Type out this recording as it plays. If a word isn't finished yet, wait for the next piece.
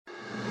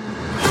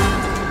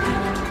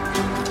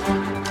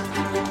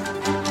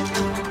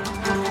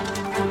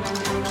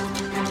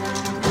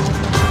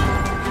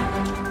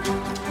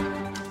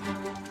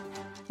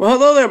Well,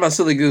 hello there, my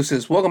silly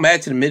gooses. Welcome back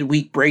to the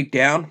midweek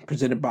breakdown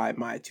presented by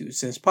My Two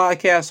Cents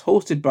Podcast,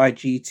 hosted by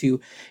G2,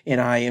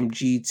 and I am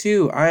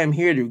G2. I am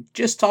here to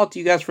just talk to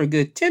you guys for a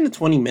good 10 to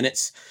 20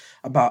 minutes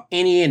about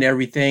any and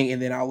everything,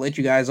 and then I'll let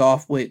you guys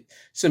off with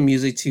some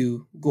music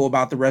to go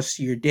about the rest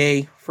of your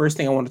day. First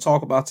thing I want to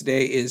talk about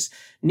today is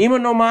Nemo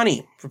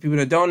Nomani. For people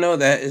that don't know,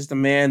 that is the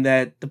man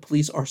that the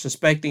police are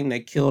suspecting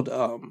that killed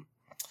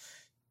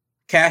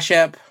Cash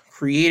App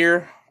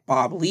creator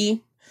Bob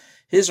Lee.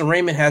 His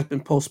arraignment has been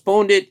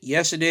postponed.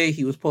 Yesterday,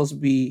 he was supposed to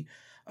be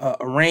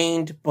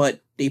arraigned, but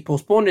they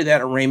postponed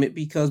that arraignment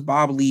because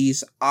Bob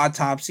Lee's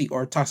autopsy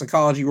or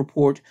toxicology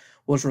report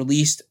was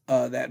released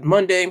that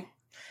Monday.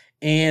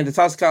 And the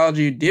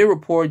toxicology did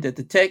report that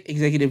the tech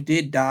executive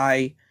did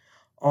die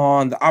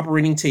on the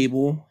operating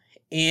table,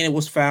 and it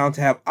was found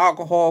to have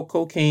alcohol,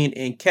 cocaine,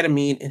 and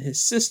ketamine in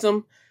his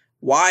system.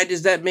 Why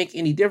does that make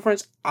any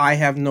difference? I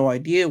have no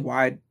idea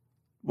why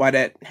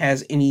that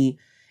has any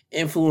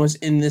influence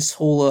in this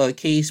whole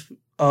case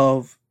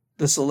of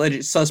this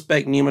alleged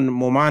suspect Nemo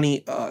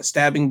Nomani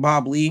stabbing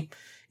Bob Lee.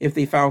 If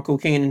they found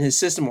cocaine in his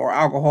system or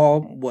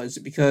alcohol, was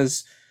it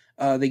because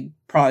they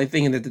probably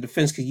thinking that the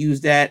defense could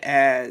use that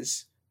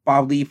as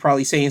Bob Lee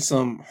probably saying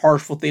some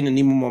harshful thing to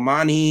Nemo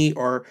Nomani,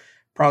 or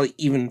probably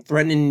even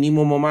threatening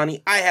Nemo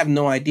Nomani? I have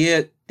no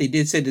idea. They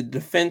did say the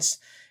defense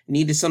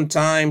needed some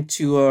time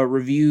to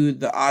review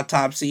the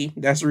autopsy.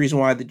 That's the reason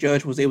why the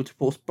judge was able to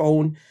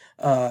postpone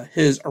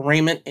his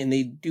arraignment, and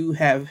they do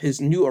have his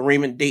new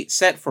arraignment date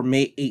set for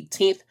May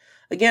 18th.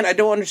 Again, I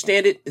don't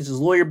understand it. It's his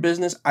lawyer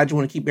business. I just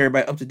want to keep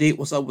everybody up to date.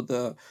 What's up with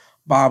the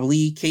Bob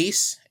Lee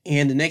case?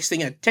 And the next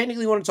thing I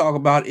technically want to talk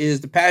about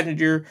is the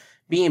passenger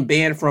being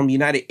banned from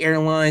United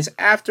Airlines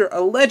after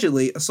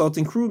allegedly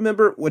assaulting crew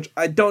member, which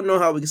I don't know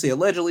how we can say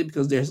allegedly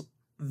because there's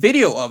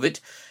video of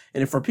it.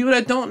 And for people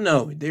that don't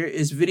know, there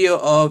is video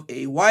of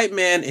a white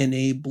man in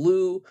a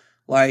blue,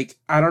 I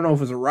don't know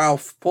if it's a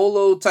Ralph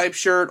Polo type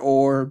shirt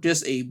or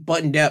just a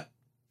buttoned up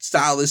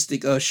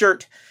stylistic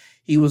shirt.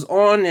 He was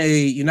on a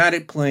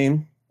United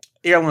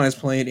Airlines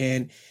plane,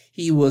 and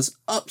he was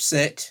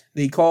upset.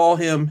 They call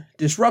him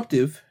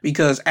disruptive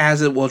because,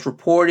 as it was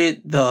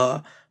reported,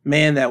 the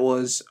man that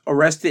was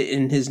arrested,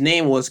 and his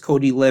name was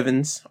Cody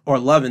Levins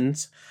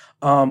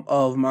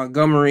of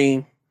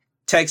Montgomery,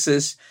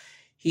 Texas.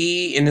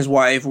 He and his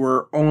wife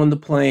were on the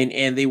plane,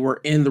 and they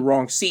were in the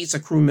wrong seats. A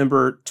crew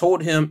member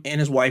told him and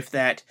his wife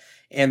that,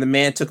 and the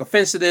man took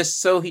offense to this,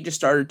 so he just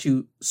started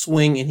to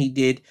swing, and he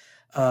did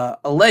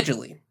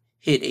allegedly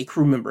hit a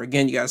crew member.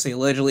 Again, you gotta say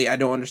allegedly. I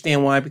don't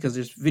understand why, because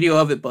there's video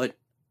of it, but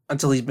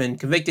until he's been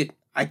convicted,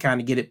 I kind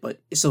of get it,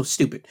 but it's so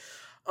stupid.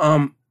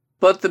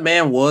 But the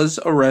man was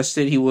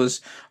arrested. He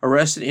was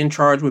arrested and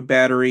charged with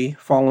battery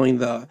following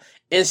the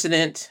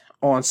incident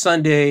on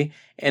Sunday,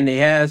 and it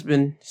has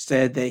been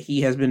said that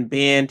he has been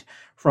banned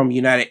from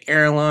United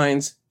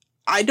Airlines.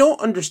 I don't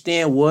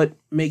understand what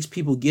makes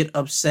people get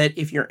upset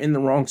if you're in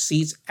the wrong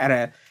seats at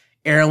a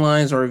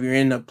airlines, or if you're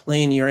in a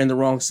plane and you're in the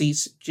wrong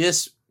seats.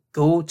 Just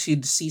go to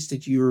the seats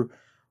that you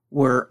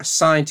were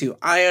assigned to.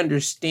 I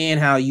understand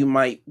how you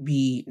might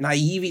be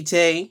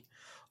naivete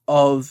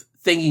of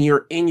thinking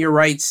you're in your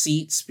right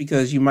seats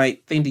because you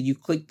might think that you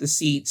clicked the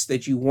seats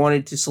that you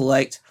wanted to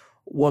select,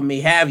 what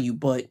may have you,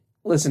 but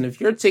listen, if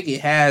your ticket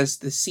has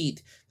the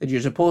seat that you're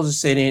supposed to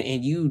sit in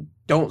and you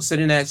don't sit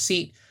in that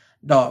seat,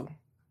 dog,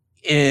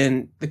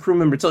 and the crew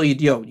member tell you,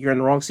 yo, you're in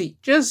the wrong seat,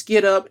 just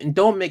get up and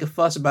don't make a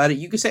fuss about it.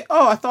 You can say,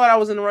 oh, I thought I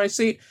was in the right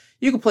seat.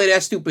 You can play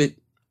that stupid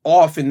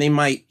off, and they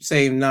might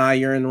say, nah,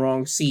 you're in the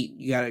wrong seat.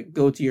 You got to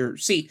go to your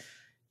seat.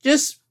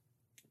 Just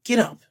get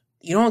up.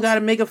 You don't got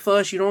to make a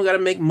fuss. You don't got to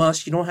make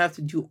muss. You don't have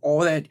to do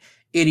all that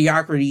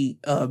idiocracy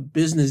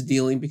business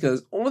dealing,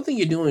 because only thing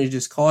you're doing is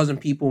just causing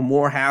people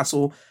more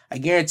hassle. I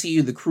guarantee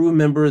you the crew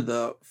member,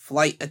 the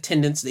flight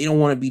attendants, they don't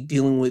want to be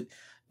dealing with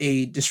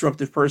a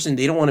disruptive person.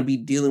 They don't want to be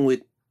dealing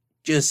with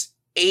just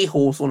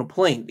a-holes on a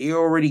plane. They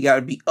already got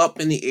to be up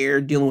in the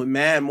air dealing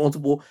with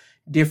multiple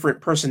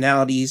different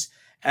personalities,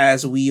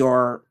 as we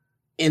are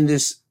in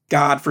this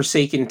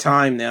godforsaken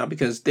time now,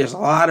 because there's a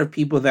lot of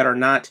people that are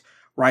not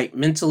right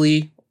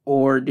mentally,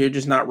 or they're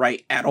just not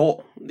right at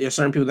all. There's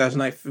certain people that's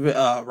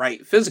not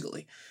right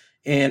physically.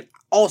 And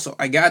also,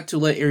 I got to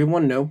let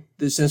everyone know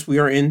that since we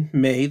are in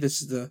May,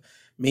 this is the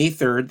May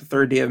 3rd, the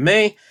third day of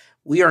May,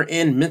 we are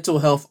in Mental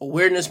Health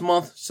Awareness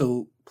Month.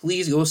 So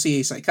please go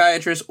see a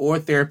psychiatrist or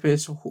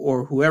therapist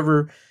or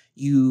whoever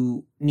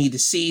you need to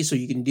see so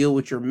you can deal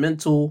with your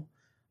mental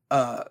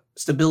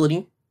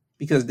stability,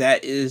 because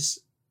that is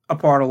a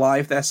part of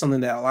life. That's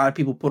something that a lot of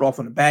people put off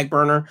on the back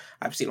burner.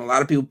 I've seen a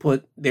lot of people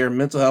put their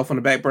mental health on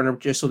the back burner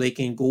just so they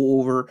can go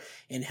over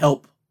and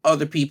help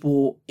other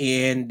people,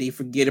 and they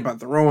forget about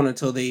their own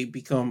until they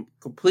become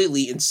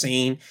completely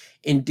insane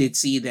and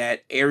ditzy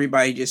that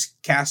everybody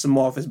just casts them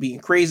off as being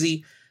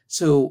crazy.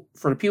 So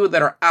for the people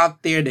that are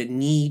out there that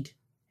need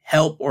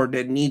help or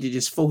that need to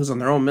just focus on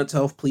their own mental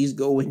health, please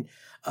go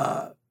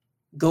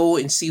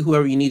and see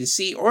whoever you need to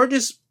see, or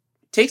just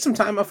take some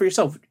time out for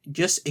yourself.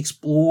 Just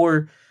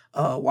explore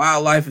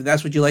wildlife if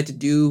that's what you like to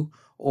do,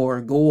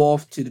 or go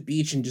off to the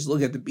beach and just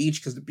look at the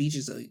beach because the beach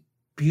is a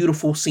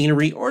beautiful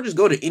scenery, or just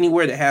go to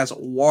anywhere that has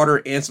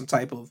water and some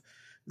type of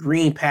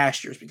green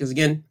pastures because,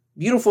 again,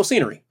 beautiful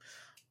scenery.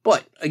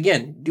 But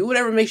again, do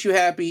whatever makes you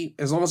happy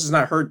as long as it's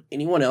not hurt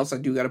anyone else. I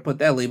do got to put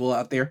that label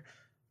out there.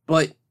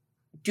 But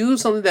do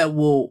something that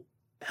will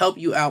help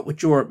you out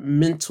with your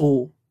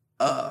mental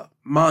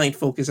mind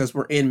focus as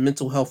we're in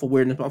mental health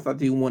awareness month. I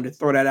do want to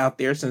throw that out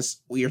there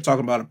since we are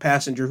talking about a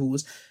passenger who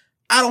was,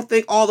 I don't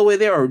think, all the way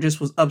there or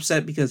just was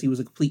upset because he was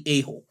a complete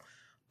a-hole.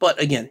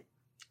 But again,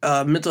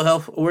 mental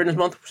health awareness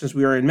month since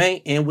we are in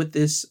May, and with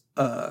this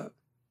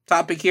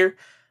topic here,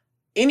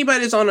 anybody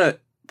that's on a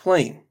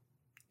plane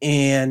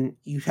and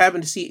you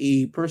happen to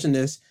see a person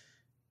that's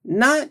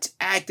not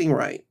acting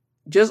right,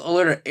 just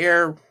alert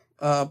an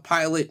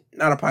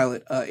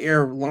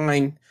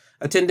airline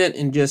attendant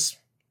and just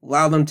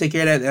allow them to take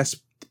care of that. That's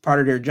part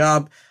of their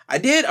job. I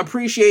did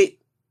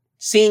appreciate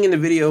seeing in the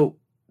video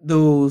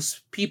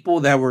those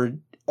people that were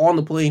on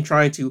the plane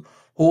trying to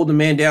hold the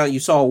man down. You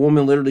saw a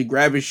woman literally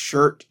grab his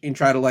shirt and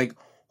try to like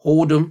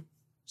hold him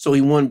so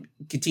he wouldn't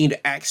continue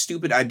to act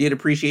stupid. I did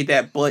appreciate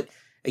that, but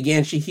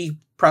again, he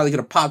probably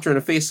could have popped her in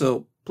the face,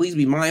 so please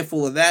be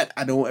mindful of that.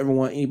 I don't ever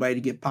want anybody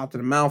to get popped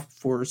in the mouth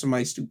for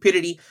somebody's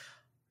stupidity.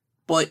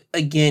 But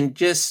again,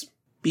 just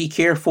be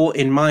careful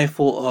and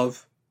mindful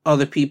of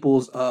other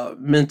people's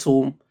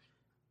mental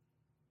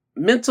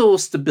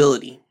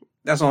stability.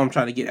 That's all I'm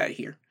trying to get at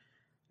here.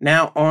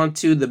 Now on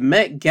to the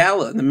Met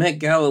Gala. The Met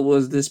Gala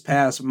was this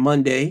past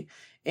Monday,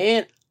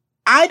 and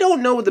I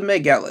don't know what the Met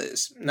Gala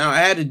is. Now I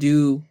had to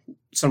do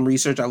some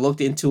research. I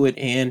looked into it,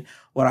 and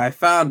what I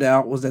found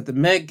out was that the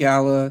Met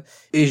Gala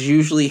is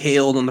usually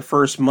held on the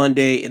first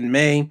Monday in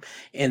May,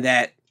 and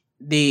that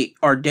they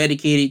are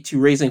dedicated to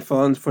raising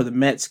funds for the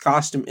Met's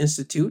Costume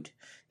Institute.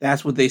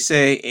 That's what they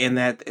say, and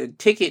that a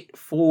ticket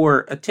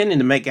for attending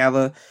the Met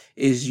Gala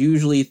is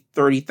usually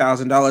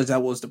 $30,000.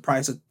 That was the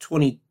price of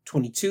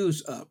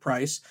 2022's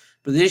price.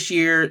 But this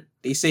year,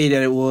 they say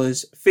that it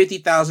was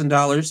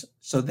 $50,000,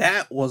 so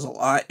that was a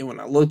lot. And when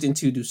I looked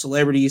into do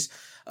celebrities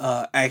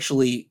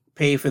actually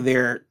pay for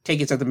their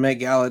tickets at the Met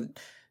Gala,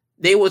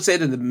 they would say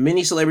that the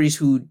many celebrities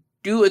who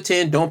do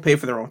attend don't pay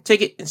for their own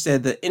ticket.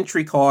 Instead, the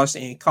entry costs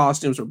and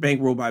costumes were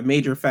bankrolled by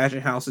major fashion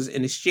houses.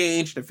 In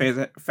exchange,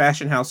 the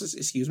fashion houses,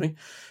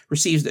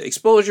 receives the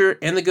exposure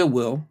and the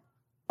goodwill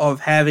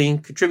of having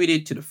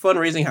contributed to the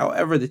fundraising.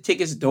 However, the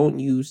tickets don't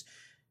use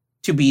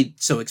to be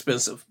so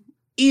expensive.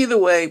 Either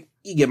way,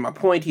 you get my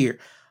point here.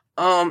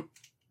 The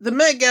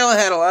Met Gala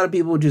had a lot of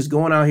people just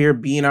going out here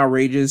being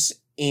outrageous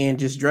and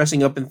just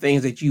dressing up in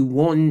things that you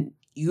won't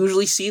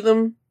usually see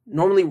them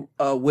normally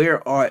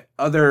wear at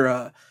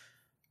other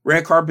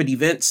red carpet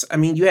events. I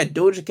mean, you had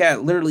Doja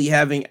Cat literally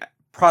having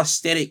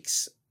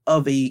prosthetics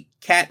of a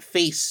cat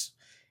face.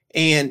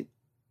 And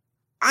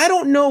I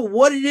don't know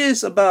what it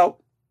is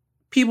about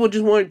people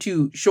just wanting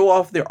to show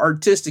off their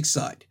artistic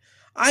side.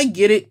 I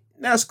get it.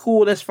 That's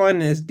cool. That's fine.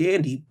 And that's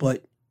dandy.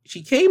 But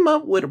she came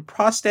up with a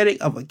prosthetic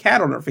of a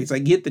cat on her face. I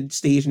get the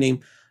stage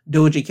name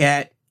Doja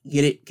Cat.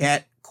 Get it?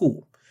 Cat.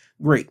 Cool.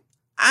 Great.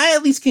 I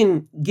at least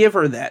can give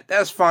her that.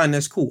 That's fine.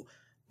 That's cool.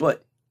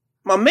 But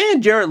my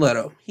man Jared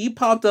Leto, he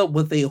popped up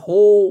with a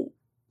whole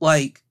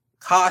like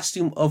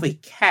costume of a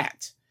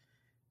cat.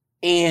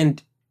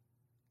 And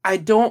I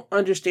don't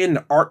understand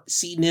the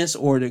artsiness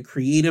or the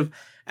creative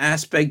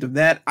aspect of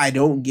that. I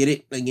don't get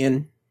it.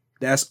 Again,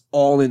 that's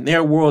all in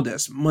their world.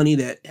 That's money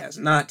that has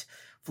not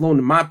flown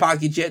to my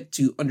pocket yet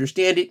to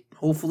understand it.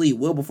 Hopefully it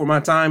will before my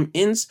time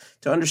ends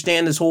to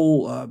understand this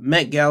whole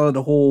Met Gala,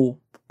 the whole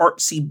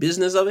artsy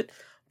business of it.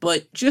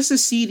 But just to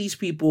see these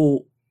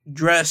people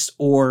dress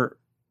or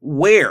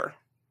wear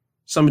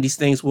some of these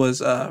things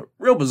was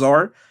real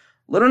bizarre.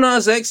 Lil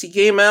Nas X, he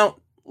came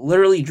out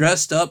literally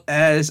dressed up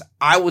as,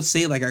 I would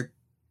say, like a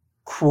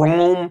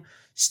chrome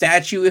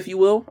statue, if you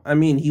will. I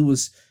mean, he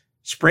was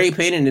spray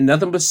painted in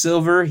nothing but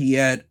silver. He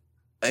had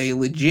a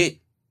legit,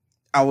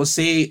 I would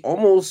say,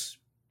 almost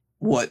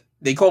what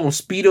they call them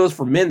Speedos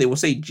for men. They will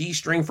say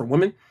G-string for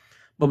women.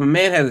 But my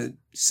man had a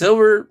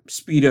silver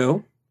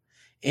Speedo,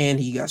 and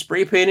he got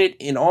spray painted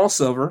in all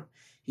silver.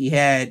 He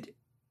had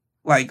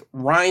like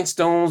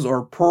rhinestones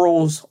or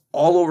pearls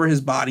all over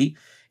his body.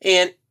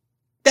 And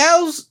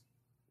those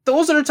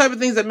are the type of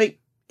things that make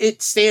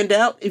it stand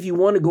out if you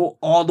want to go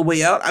all the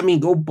way out. I mean,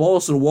 go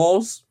balls to the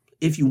walls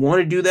if you want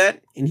to do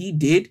that. And he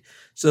did.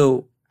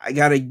 So I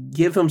got to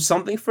give him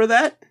something for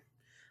that.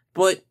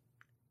 But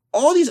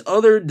all these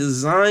other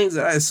designs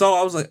that I saw,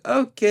 I was like,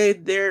 okay,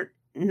 they're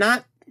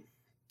not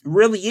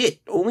really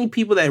it. Only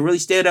people that really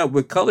stand out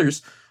with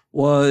colors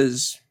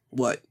was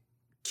what?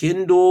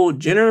 Kendall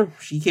Jenner.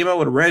 She came out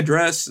with a red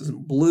dress,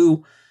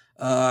 blue.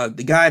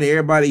 The guy that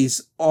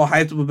everybody's all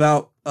hyped up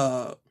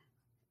about,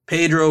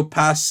 Pedro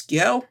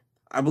Pascal.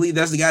 I believe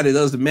that's the guy that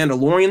does The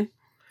Mandalorian.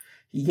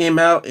 He came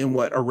out in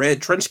a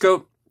red trench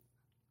coat.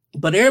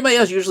 But everybody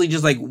else usually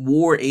just like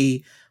wore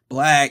a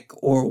black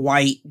or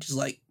white, just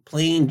like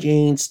plain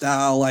Jane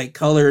style, like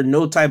color,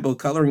 no type of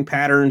coloring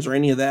patterns or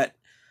any of that.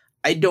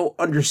 I don't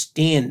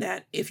understand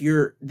that. If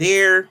you're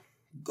there,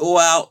 go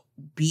out,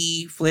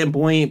 be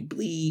flamboyant,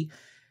 be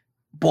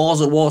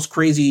balls and walls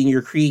crazy in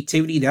your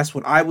creativity. That's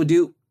what I would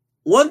do.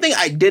 One thing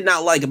I did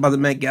not like about the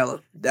Met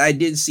Gala that I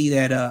did see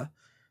that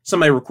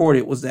somebody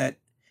recorded was that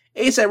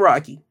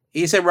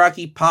A$AP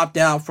Rocky popped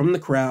out from the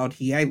crowd.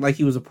 He acted like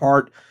he was a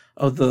part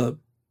of the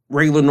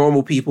regular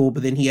normal people,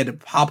 but then he had to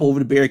hop over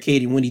the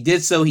barricade, and when he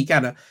did so, he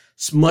kind of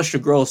smushed a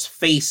girl's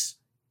face,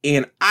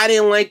 and I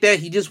didn't like that.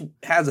 He just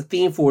has a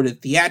theme for the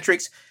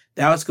theatrics.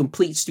 That was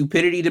complete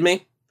stupidity to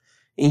me,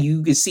 and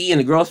you could see in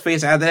the girl's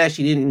face after that,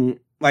 she didn't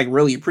like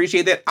really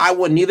appreciate that. I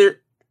wouldn't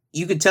either.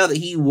 You could tell that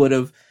he would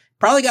have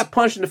probably got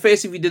punched in the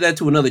face if he did that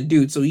to another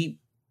dude, so he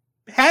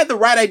had the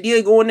right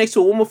idea going next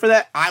to a woman for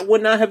that. I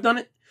would not have done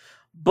it,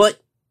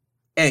 but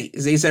hey,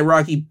 it's A$AP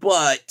Rocky,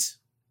 but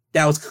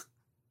that was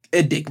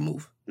a dick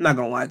move. I'm not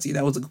gonna lie to you,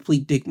 that was a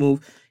complete dick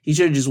move. He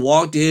should have just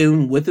walked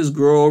in with his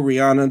girl,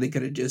 Rihanna. They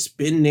could have just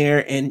been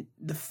there, and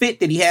the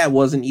fit that he had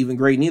wasn't even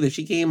great neither.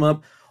 She came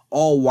up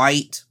all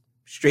white,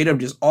 straight up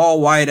just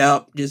all white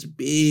up, just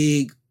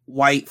big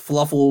white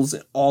fluffles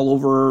all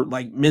over,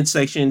 like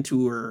midsection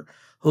to her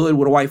hood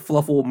with a white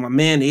fluffle. My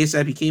man,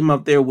 A$AP, he came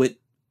up there with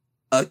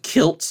a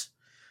kilt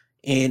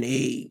and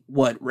a,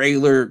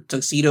 regular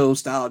tuxedo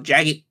style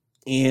jacket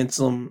and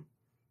some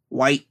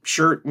white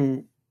shirt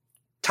and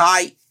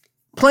tie.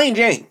 Plain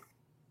Jane.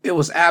 It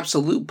was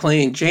absolute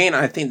plain Jane.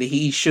 I think that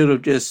he should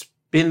have just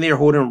been there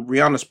holding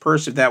Rihanna's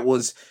purse if that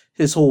was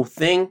his whole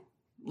thing.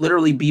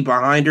 Literally be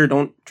behind her.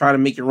 Don't try to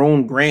make your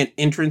own grand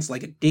entrance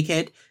like a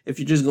dickhead if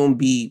you're just going to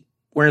be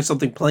wearing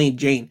something plain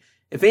Jane.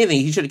 If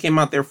anything, he should have came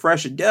out there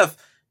fresh to death,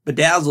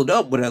 bedazzled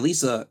up with at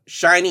least a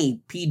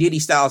shiny P. Diddy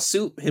style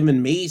suit, him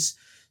and Maze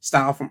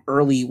style from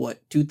early,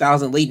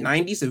 2000, late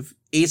 90s, if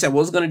A$AP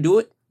was going to do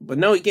it. But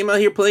no, he came out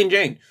here plain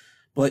Jane.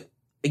 But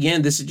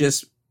again, this is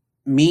just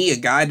me, a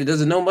guy that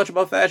doesn't know much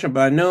about fashion,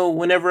 but I know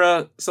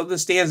whenever something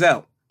stands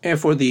out. And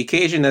for the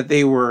occasion that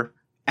they were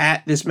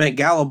at this Met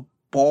Gala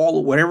ball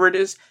or whatever it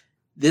is,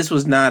 this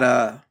was not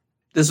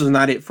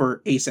it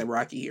for A$AP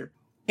Rocky here.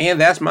 And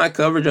that's my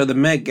coverage of the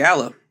Met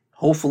Gala.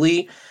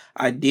 Hopefully,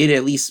 I did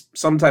at least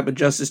some type of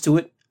justice to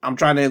it. I'm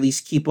trying to at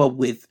least keep up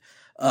with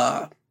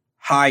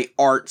high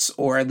arts,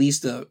 or at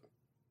least the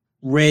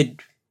red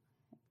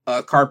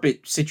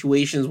carpet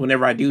situations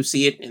whenever I do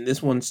see it. And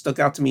this one stuck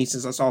out to me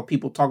since I saw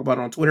people talk about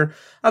it on Twitter.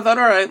 I thought,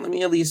 all right, let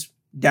me at least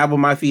dabble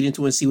my feet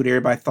into it and see what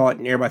everybody thought.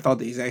 And everybody thought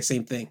the exact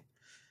same thing.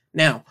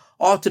 Now,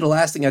 off to the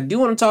last thing I do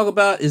want to talk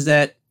about is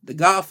that the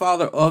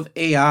godfather of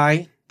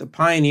AI, the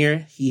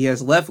pioneer, he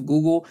has left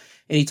Google,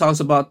 and he talks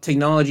about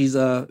technology's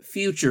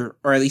future,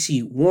 or at least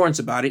he warns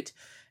about it.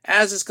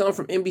 As it's come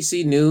from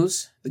NBC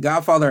News, the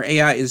godfather of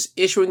AI is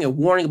issuing a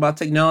warning about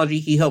technology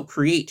he helped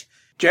create.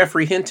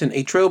 Geoffrey Hinton,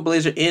 a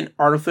trailblazer in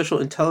artificial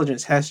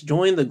intelligence, has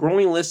joined the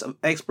growing list of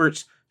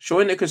experts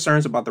showing their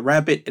concerns about the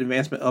rapid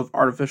advancement of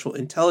artificial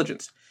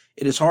intelligence.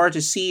 It is hard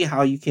to see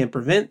how you can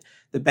prevent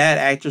the bad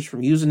actors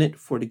from using it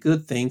for the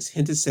good things,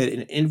 Hinton said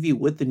in an interview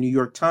with the New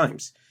York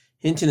Times.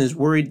 Hinton is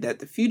worried that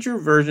the future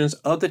versions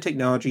of the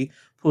technology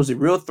pose a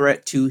real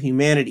threat to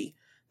humanity.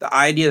 The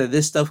idea that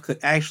this stuff could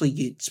actually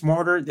get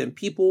smarter than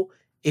people,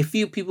 a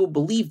few people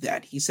believe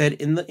that, he said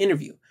in the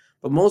interview.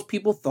 But most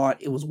people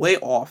thought it was way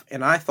off,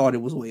 and I thought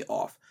it was way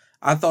off.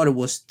 I thought it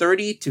was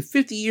 30 to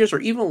 50 years or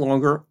even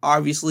longer.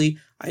 Obviously,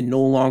 I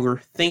no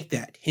longer think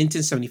that.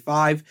 Hinton,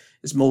 75,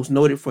 is most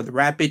noted for the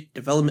rapid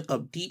development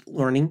of deep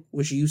learning,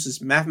 which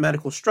uses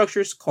mathematical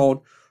structures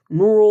called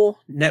neural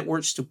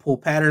networks to pull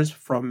patterns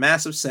from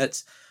massive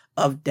sets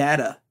of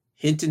data.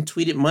 Hinton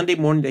tweeted Monday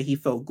morning that he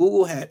felt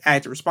Google had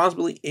acted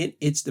responsibly in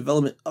its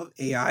development of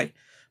AI,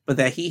 but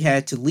that he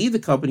had to leave the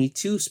company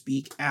to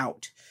speak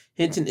out.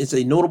 Hinton is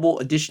a notable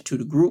addition to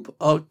the group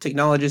of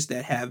technologists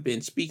that have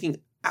been speaking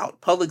out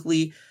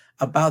publicly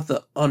about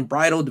the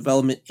unbridled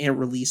development and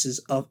releases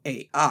of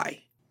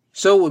AI.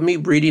 So with me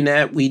reading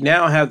that, we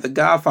now have the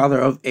godfather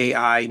of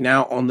AI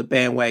now on the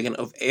bandwagon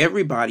of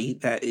everybody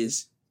that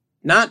is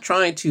not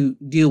trying to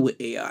deal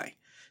with AI.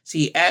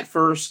 See, at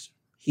first,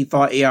 he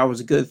thought AI was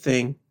a good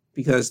thing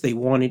because they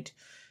wanted,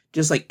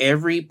 just like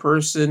every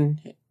person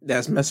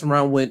that's messing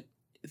around with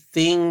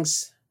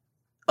things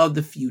of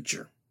the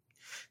future,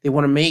 they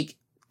want to make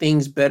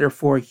things better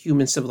for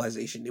human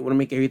civilization. They want to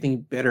make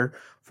everything better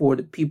for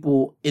the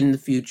people in the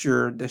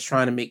future that's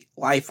trying to make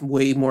life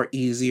way more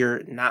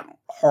easier, not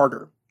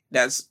harder.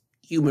 That's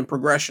human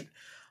progression.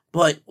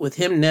 But with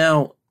him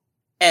now,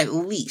 at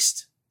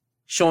least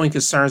showing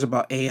concerns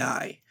about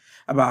AI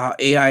how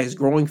AI is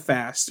growing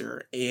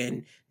faster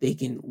and they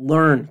can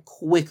learn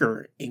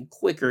quicker and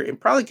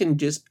probably can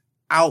just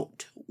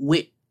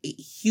outwit a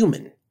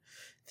human.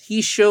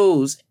 He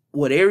shows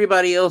what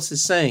everybody else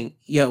is saying.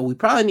 Yo, we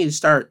probably need to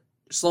start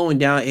slowing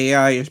down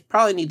AI, or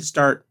probably need to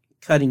start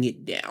cutting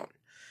it down.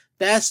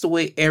 That's the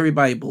way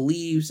everybody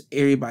believes,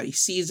 everybody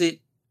sees it,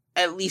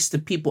 at least the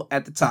people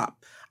at the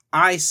top.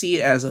 I see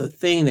it as a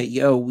thing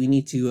that, we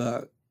need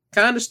to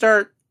kind of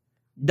start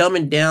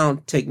dumbing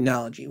down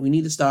technology. We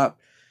need to stop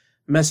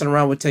messing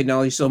around with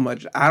technology so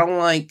much. I don't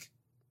like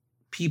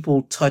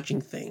people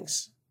touching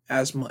things.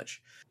 as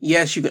much.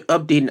 Yes, you can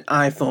update an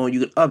iPhone, you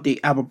can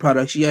update Apple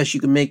products. Yes, you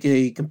can make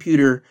a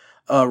computer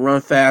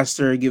run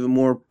faster, give it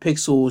more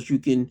pixels. You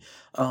can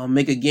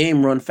make a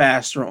game run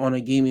faster on a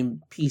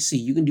gaming PC.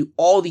 You can do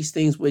all these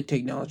things with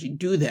technology.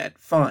 Do that,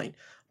 fine.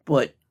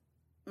 But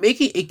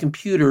making a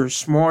computer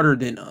smarter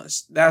than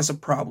us, that's a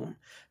problem.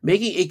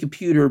 Making a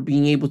computer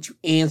being able to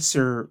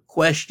answer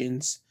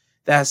questions,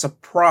 that's a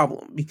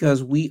problem,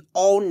 because we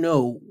all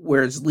know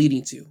where it's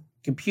leading to.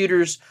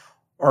 Computers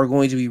are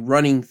going to be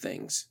running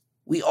things.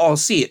 We all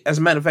see it. As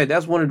a matter of fact,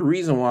 that's one of the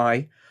reasons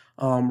why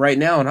right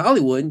now in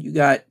Hollywood, you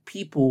got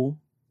people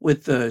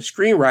with the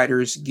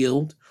Screenwriters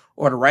Guild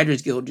or the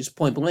Writers Guild, just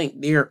point blank,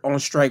 they're on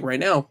strike right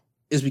now,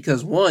 is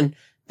because one,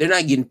 they're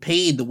not getting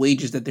paid the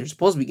wages that they're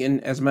supposed to be getting.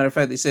 As a matter of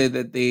fact, they said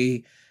that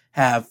they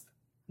have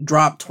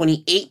dropped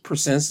 28%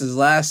 since the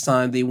last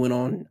time they went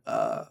on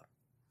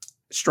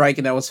strike,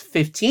 and that was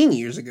 15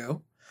 years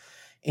ago.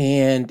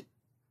 And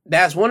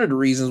that's one of the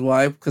reasons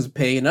why, because of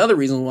pay. Another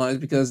reason why is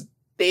because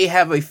they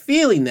have a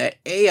feeling that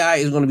AI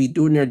is going to be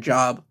doing their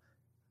job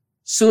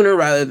sooner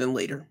rather than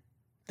later.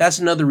 That's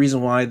another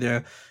reason why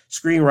the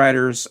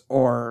screenwriters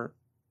are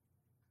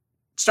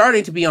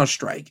starting to be on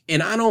strike.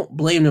 And I don't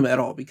blame them at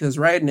all, because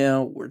right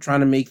now we're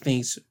trying to make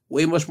things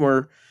way much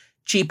more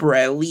cheaper.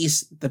 At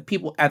least the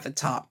people at the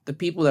top, the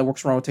people that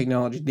works around with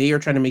technology, they are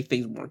trying to make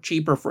things more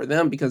cheaper for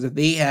them, because if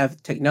they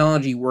have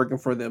technology working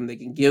for them, they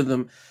can give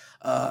them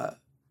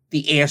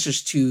the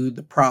answers to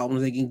the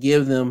problems. They can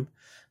give them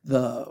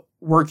the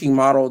working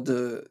model,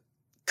 the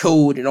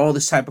code, and all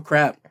this type of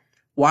crap.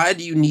 Why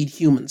do you need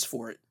humans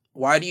for it?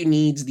 Why do you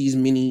need these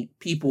many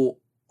people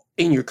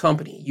in your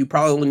company? You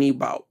probably only need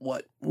about,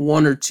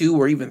 one or two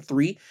or even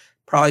three,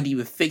 probably to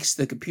even fix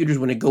the computers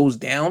when it goes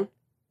down.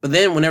 But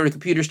then whenever the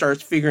computer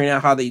starts figuring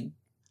out how they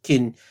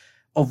can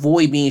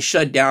avoid being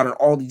shut down and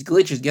all these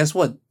glitches, guess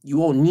what? You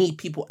won't need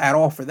people at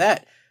all for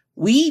that.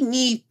 We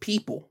need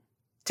people.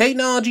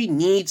 Technology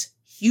needs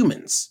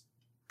humans,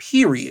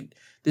 period.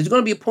 There's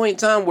going to be a point in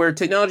time where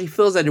technology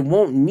feels that it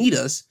won't need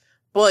us,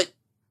 but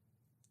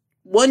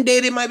one day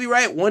they might be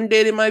right, one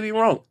day they might be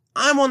wrong.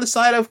 I'm on the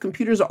side of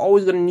computers are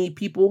always going to need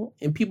people,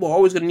 and people are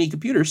always going to need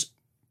computers.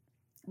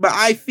 But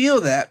I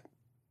feel that,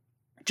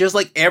 just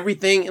like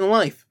everything in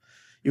life,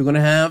 you're going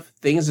to have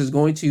things that's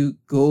going to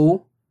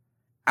go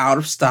out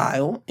of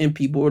style, and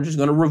people are just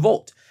going to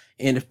revolt.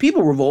 And if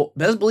people revolt,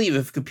 best believe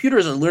if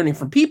computers are learning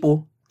from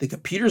people, the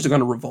computers are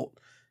going to revolt.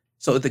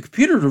 So if the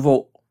computers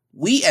revolt,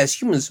 we as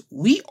humans,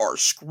 we are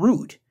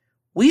screwed.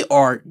 We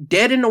are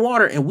dead in the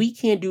water, and we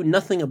can't do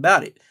nothing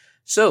about it.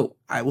 So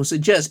I will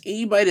suggest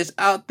anybody that's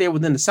out there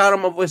within the sound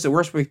of my voice that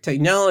works with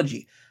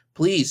technology,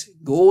 please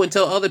go and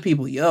tell other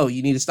people, yo,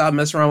 you need to stop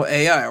messing around with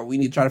AI, or we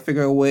need to try to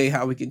figure out a way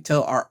how we can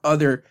tell our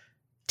other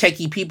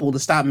techie people to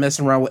stop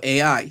messing around with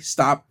AI,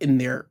 stop in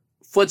their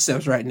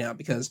footsteps right now,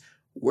 because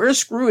we're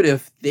screwed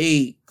if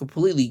they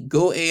completely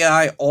go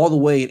AI all the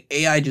way and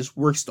AI just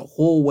works the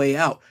whole way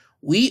out.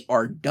 We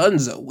are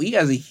donezo. We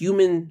as a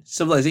human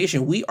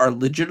civilization, we are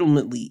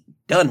legitimately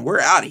done. We're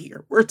out of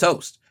here. We're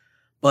toast.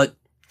 But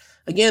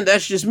again,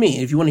 that's just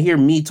me. If you want to hear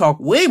me talk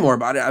way more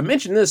about it, I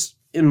mentioned this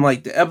in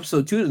like the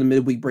episode 2 of the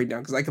midweek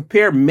breakdown, because I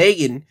compare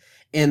Megan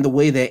and the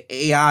way that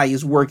AI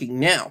is working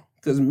now.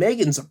 Because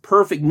Megan's a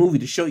perfect movie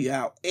to show you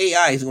how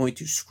AI is going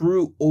to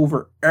screw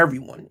over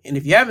everyone. And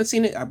if you haven't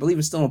seen it, I believe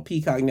it's still on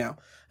Peacock now.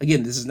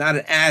 Again, this is not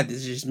an ad. This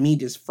is just me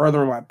just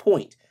furthering my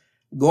point.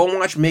 Go and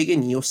watch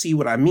Megan and you'll see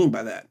what I mean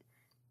by that.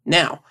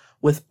 Now,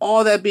 with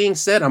all that being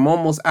said, I'm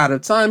almost out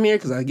of time here,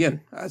 because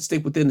again, I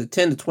stick within the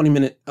 10 to 20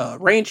 minute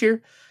range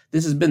here.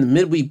 This has been the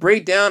midweek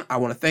breakdown. I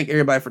want to thank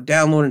everybody for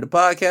downloading the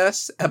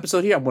podcast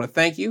episode here. I want to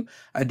thank you.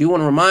 I do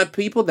want to remind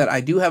people that I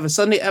do have a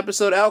Sunday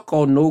episode out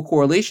called No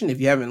Correlation.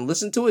 If you haven't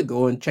listened to it,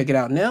 go and check it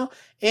out now.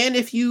 And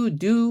if you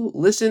do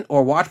listen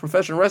or watch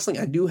professional wrestling,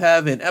 I do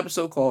have an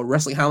episode called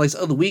Wrestling Highlights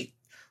of the Week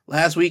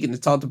last week, and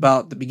it talked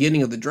about the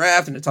beginning of the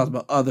draft, and it talked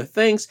about other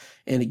things.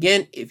 And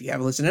again, if you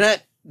haven't listened to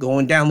that, go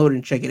and download it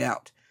and check it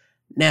out.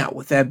 Now,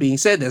 with that being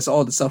said, that's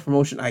all the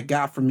self-promotion I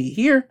got from me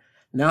here.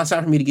 Now it's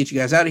time for me to get you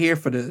guys out of here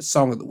for the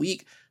song of the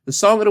week. The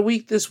song of the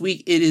week this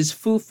week, it is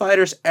Foo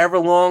Fighters'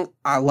 Everlong.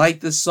 I like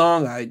this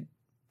song. I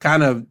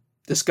kind of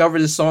discovered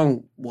this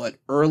song,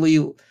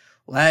 early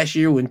last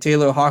year when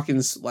Taylor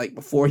Hawkins,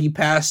 before he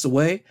passed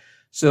away.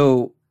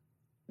 So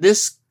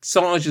this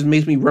song just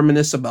makes me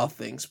reminisce about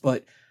things.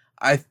 But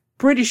I'm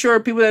pretty sure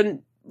people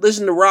that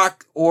listen to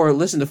rock or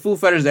listen to Foo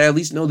Fighters, they at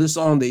least know this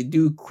song. They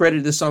do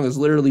credit this song as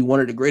literally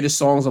one of the greatest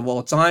songs of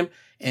all time.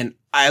 And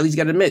I at least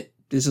got to admit,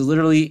 this is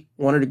literally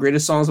one of the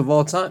greatest songs of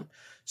all time.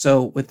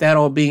 So with that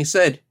all being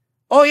said,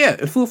 oh yeah,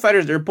 and Foo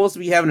Fighters, they're supposed to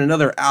be having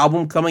another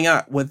album coming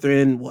out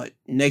within,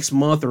 next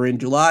month or in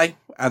July,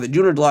 either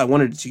June or July, one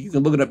of the two. You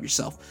can look it up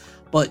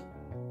yourself. But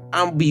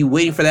I'll be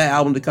waiting for that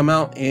album to come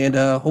out, and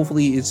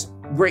hopefully it's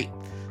great.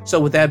 So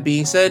with that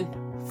being said,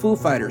 Foo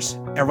Fighters,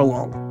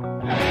 Everlong.